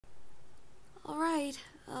Alright,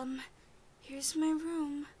 here's my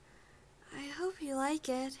room. I hope you like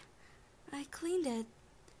it. I cleaned it,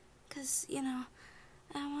 'cause,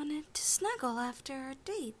 I wanted to snuggle after our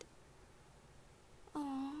date.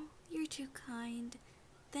 Oh, you're too kind.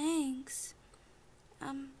 Thanks.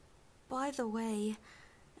 By the way,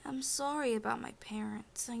 I'm sorry about my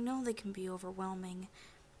parents. I know they can be overwhelming.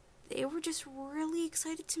 They were just really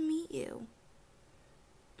excited to meet you.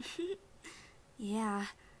 Yeah.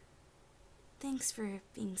 Thanks for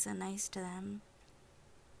being so nice to them.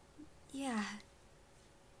 Yeah.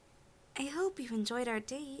 I hope you enjoyed our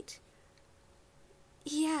date.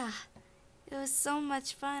 Yeah. It was so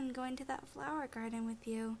much fun going to that flower garden with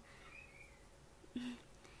you.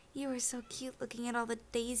 You were so cute looking at all the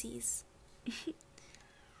daisies.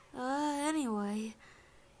 Anyway,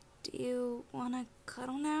 do you want to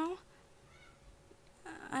cuddle now?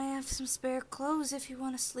 I have some spare clothes if you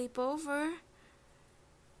want to sleep over.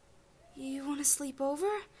 You want to sleep over?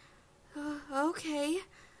 Okay.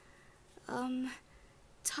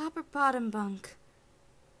 Top or bottom bunk?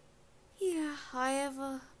 Yeah, I have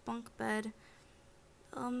a bunk bed.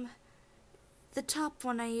 The top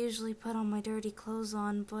one I usually put all my dirty clothes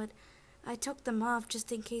on, but I took them off just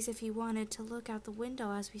in case if you wanted to look out the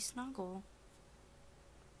window as we snuggle.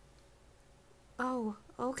 Oh,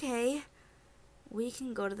 okay. We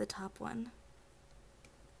can go to the top one.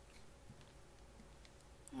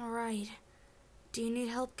 Alright. Do you need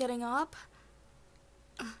help getting up?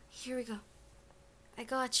 Here we go. I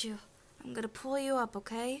got you. I'm gonna pull you up,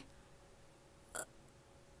 okay?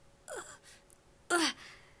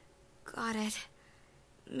 Got it.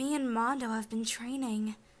 Me and Mondo have been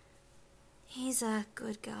training. He's a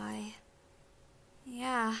good guy.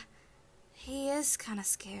 Yeah, he is kinda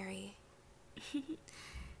scary.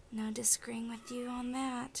 No disagreeing with you on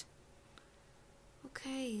that.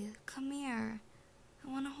 Okay, come here. I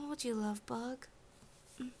want to hold you, love bug.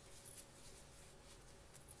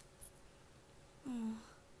 Oh,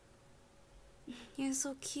 you're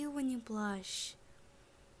so cute when you blush.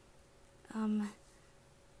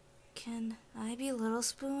 Can I be Little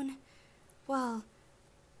Spoon? Well,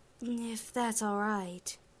 if that's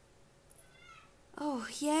alright. Oh,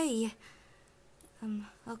 yay.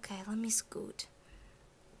 Okay, let me scoot.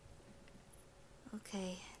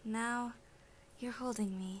 Okay, now you're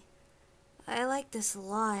holding me. I like this a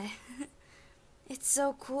lot. It's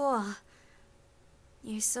so cool.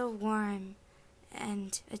 You're so warm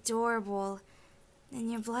and adorable,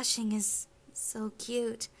 and your blushing is so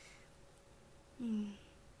cute.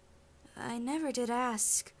 I never did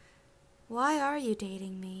ask. Why are you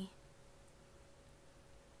dating me?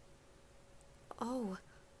 Oh,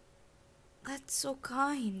 that's so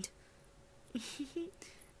kind.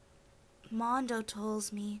 Mondo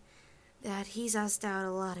tells me that he's asked out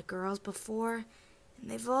a lot of girls before, and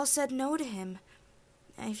they've all said no to him.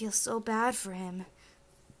 I feel so bad for him.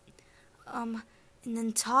 And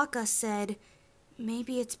then Taka said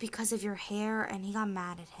maybe it's because of your hair and he got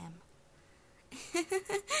mad at him.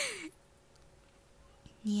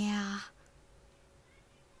 Yeah.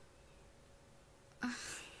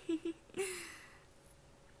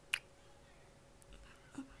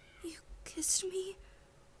 You kissed me?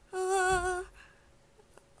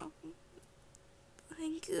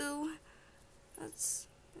 Thank you. That's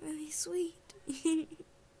really sweet.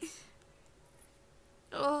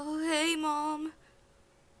 Oh, hey, Mom.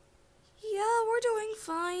 Yeah, we're doing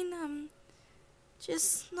fine.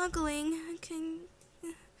 Just snuggling.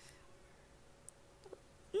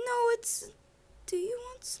 No, do you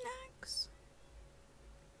want snacks?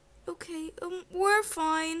 Okay, we're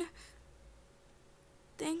fine.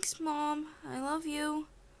 Thanks, Mom. I love you.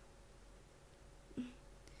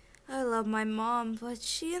 I love my mom, but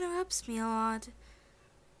she interrupts me a lot.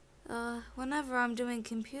 Whenever I'm doing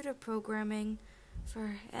computer programming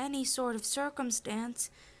for any sort of circumstance,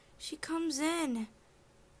 she comes in.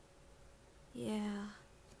 Yeah.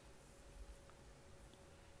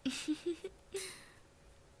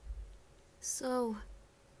 So,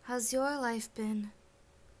 how's your life been?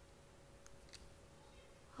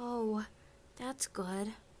 Oh, that's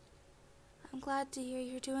good. I'm glad to hear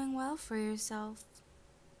you're doing well for yourself.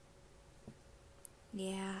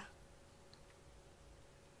 Yeah.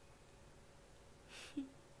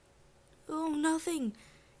 Oh, nothing.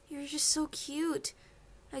 You're just so cute.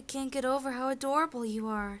 I can't get over how adorable you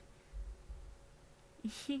are.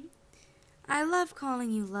 I love calling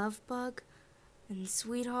you Love Bug and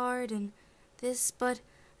Sweetheart and this, but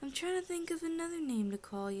I'm trying to think of another name to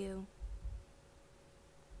call you.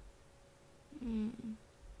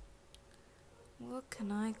 What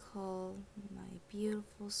can I call my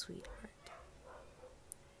beautiful sweetheart?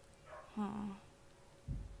 Huh.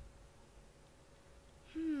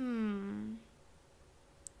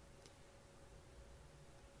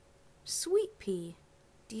 pea.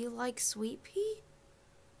 Do you like sweet pea?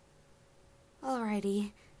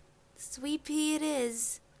 Alrighty, sweet pea it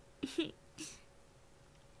is. I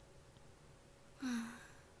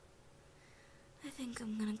think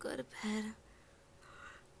I'm gonna go to bed.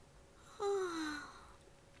 I'm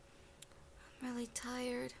really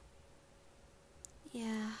tired.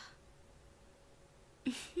 Yeah.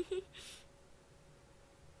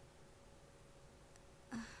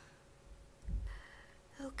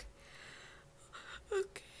 Okay.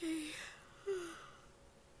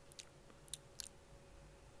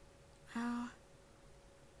 Well,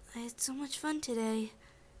 I had so much fun today,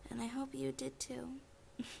 and I hope you did too.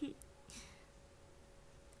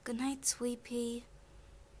 Good night, sweet pea.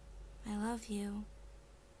 I love you.